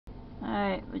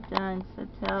Alright, we're done. So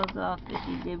tail's off.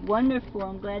 You did wonderful.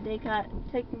 I'm glad they got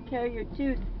taking care of your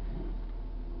tooth.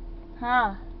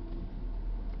 Huh?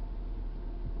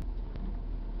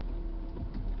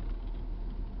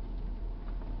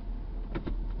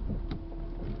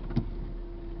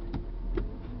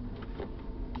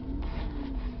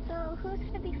 So who's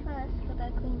gonna be first for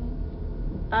the cleaning?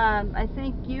 I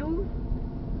think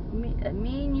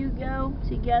me and you go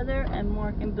together, and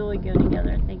Mark and Billy go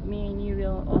together. I think me and you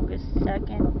go August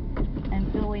 2nd,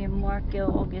 and Billy and Mark go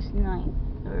August 9th,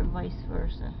 or vice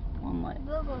versa. One way.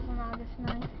 Bill goes on August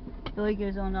 9th. Billy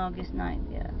goes on August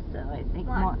 9th, yeah. So I think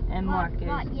Mark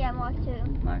goes. Yeah, Mark too.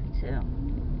 Mark too.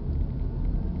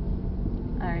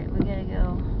 Alright, we gotta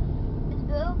go. Is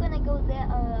Bill gonna go there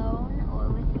alone or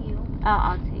with you?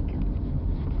 I'll take him.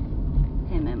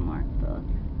 Him and Mark both.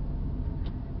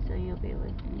 So you'll be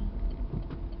with me.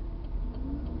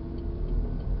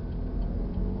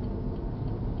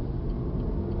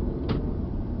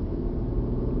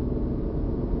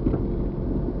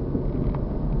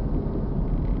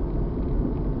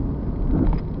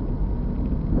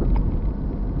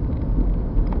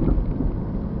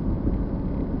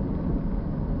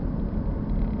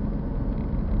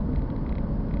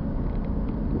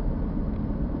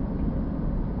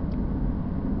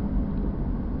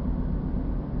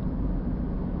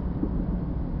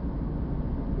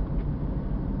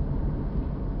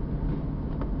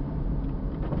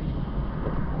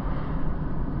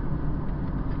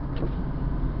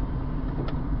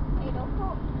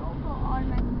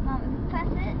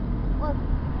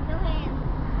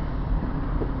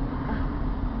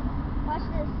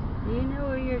 Do you know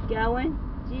where you're going?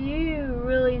 Do you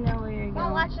really know where you're going?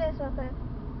 Mom, watch this real quick.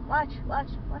 Watch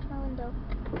my window.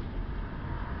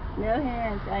 No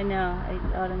hands, I know.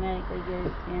 It automatically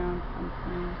goes down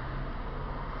sometimes.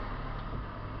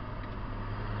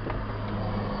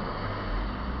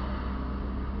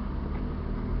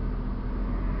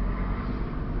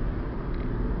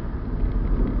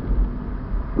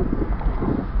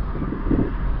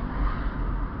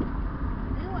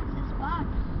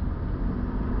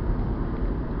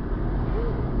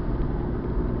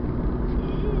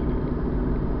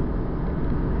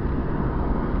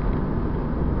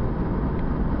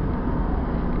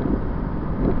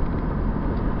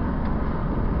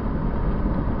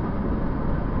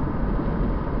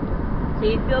 So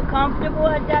you feel comfortable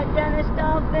at that dentist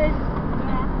office?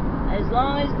 Yeah. As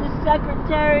long as the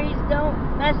secretaries don't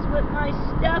mess with my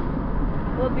stuff,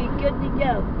 we'll be good to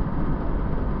go.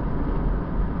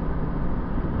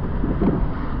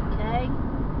 Okay?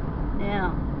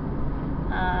 Now,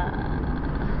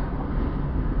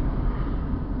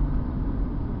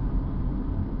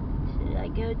 should I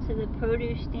go to the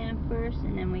produce stand first,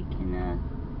 and then we can,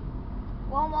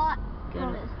 Walmart go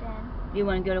produce stand. You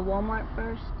want to go to Walmart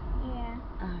first? Yeah.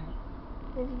 Alright.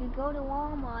 Because if you go to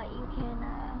Walmart, you can,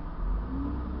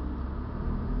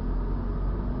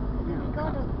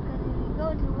 Because if you go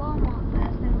to Walmart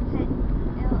first, then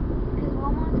because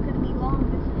Walmart's going to be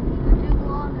longer, so if you do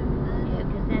longer, yeah,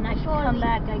 because then I can come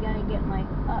back, I gotta get my,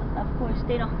 of course,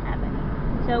 they don't have any.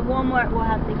 So Walmart, we'll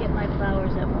have to get my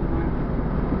flowers at Walmart.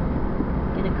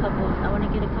 I want to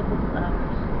get a couple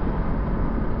flowers.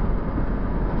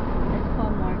 Let's call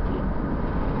Marky.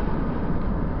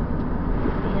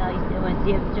 See how he's doing,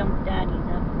 see if Junk Daddy's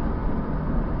up.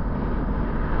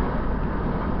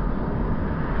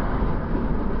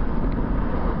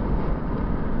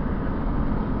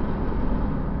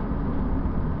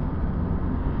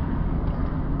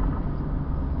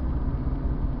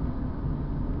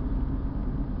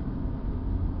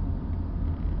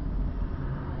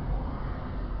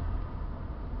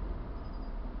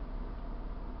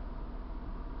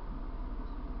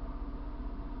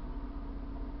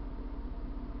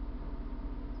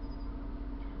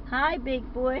 Hi,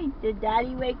 big boy. Did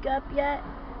Daddy wake up yet?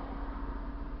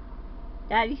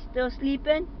 Daddy still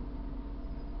sleeping?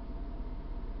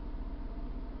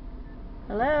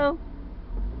 Hello?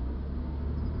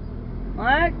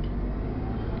 Mark?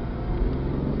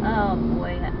 Oh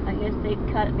boy, I guess they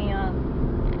cut me off.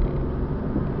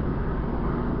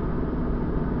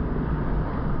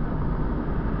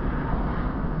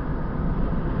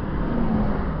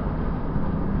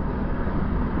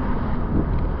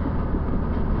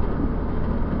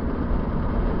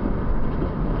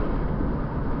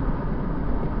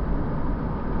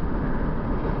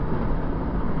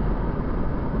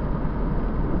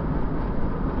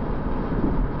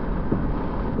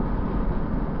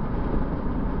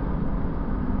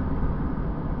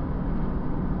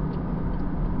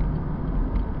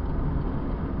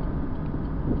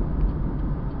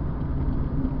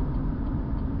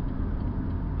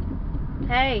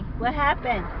 Hey, what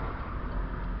happened?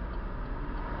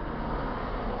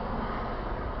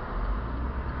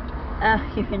 Oh,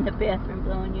 you're in the bathroom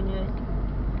blowing your nose.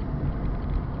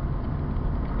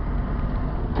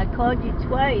 I called you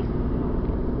twice.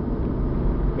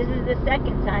 This is the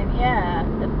second time, yeah.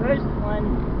 The first one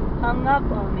hung up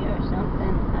on me or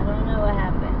something. I don't know what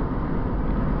happened.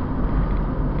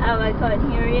 Oh, I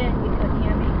couldn't hear you? You couldn't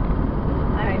hear me?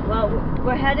 Alright, well,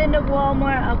 we're heading to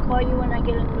Walmart. I'll call you when I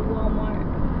get into Walmart.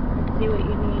 See what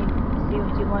you need. See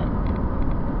what you want.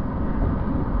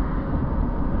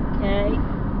 Okay?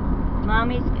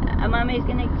 Mommy's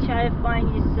gonna try to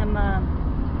find you some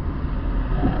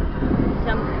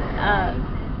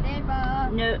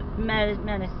no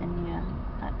medicine, yeah.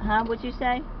 Huh? What'd you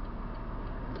say?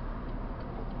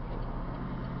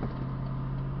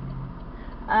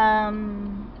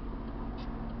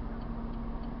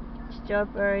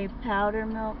 Strawberry powder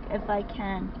milk, if I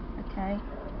can. Okay.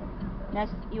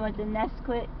 You want the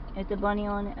Nesquik? Is the bunny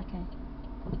on it? Okay.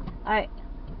 All right.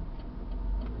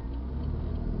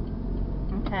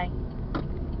 Okay.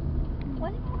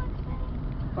 What do you want to say?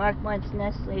 Mark wants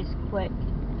Nestle's quick,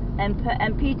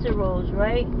 and pizza rolls,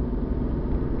 right?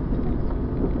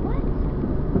 What?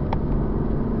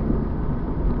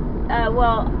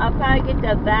 Well, I'll probably get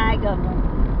the bag of them,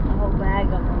 a whole bag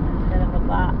of them instead of a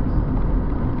box.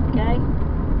 Okay.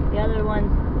 The other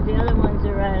ones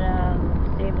are at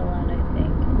Save-A-Lot, I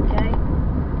think. Okay.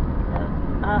 So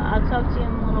I'll talk to you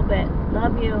in a little bit.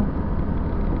 Love you.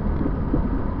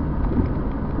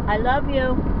 I love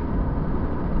you.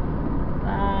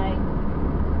 Bye.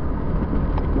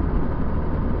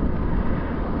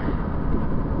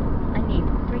 I need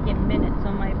freaking minutes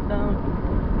on my phone.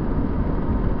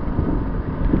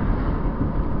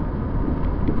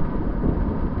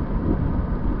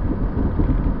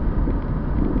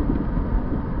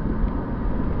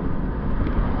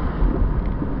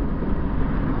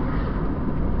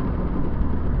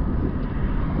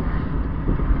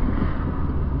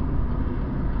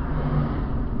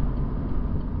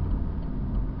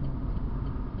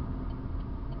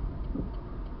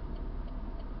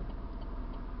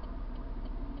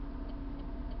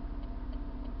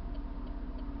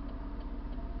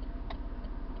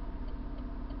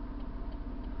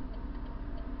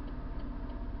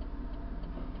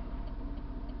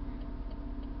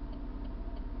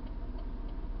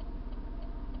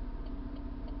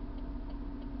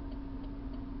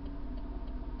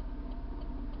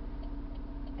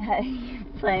 You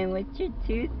playing with your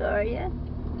tooth, are you?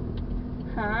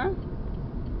 Huh?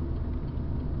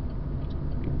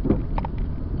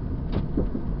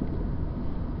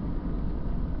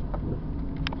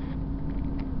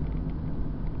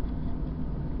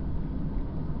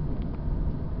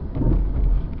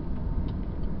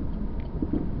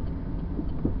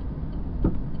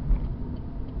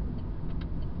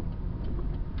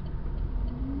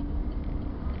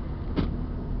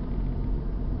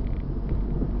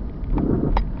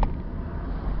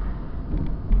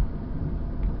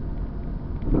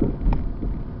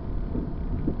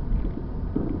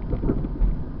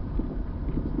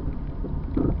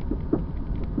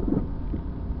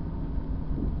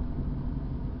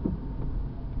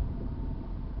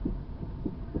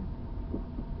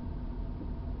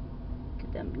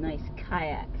 Them nice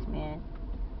kayaks, man.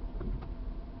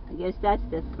 I guess that's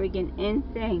the friggin' in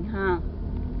thing, huh?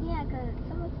 Yeah, 'cause it's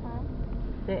summertime.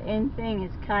 The in thing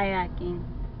is kayaking.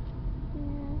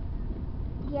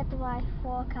 Yeah. You have to buy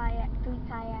 3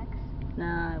 kayaks. No,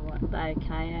 I want to buy a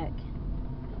kayak.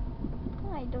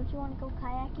 Why? Don't you want to go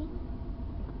kayaking?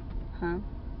 Huh?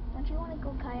 Don't you want to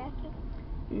go kayaking?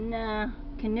 Nah,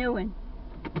 canoeing.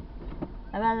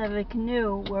 I'd rather have a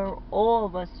canoe where all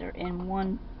of us are in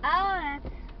one. Oh,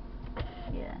 that's...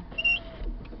 Yeah.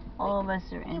 All of us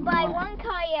are in one. You buy 1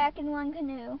 kayak and 1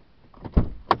 canoe.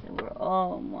 So we're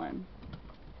all in one.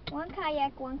 1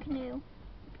 kayak, 1 canoe.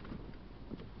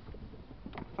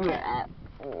 We're at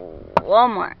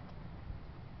Walmart.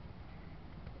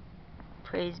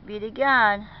 Praise be to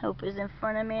God. Hope is in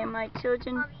front of me and my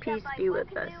children. Mom, peace be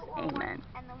with us. Amen.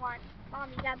 Mom,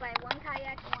 you gotta buy 1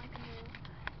 kayak and 1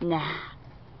 canoe. Nah.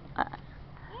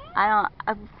 I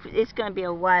don't. It's gonna be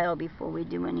a while before we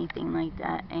do anything like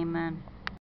that. Amen.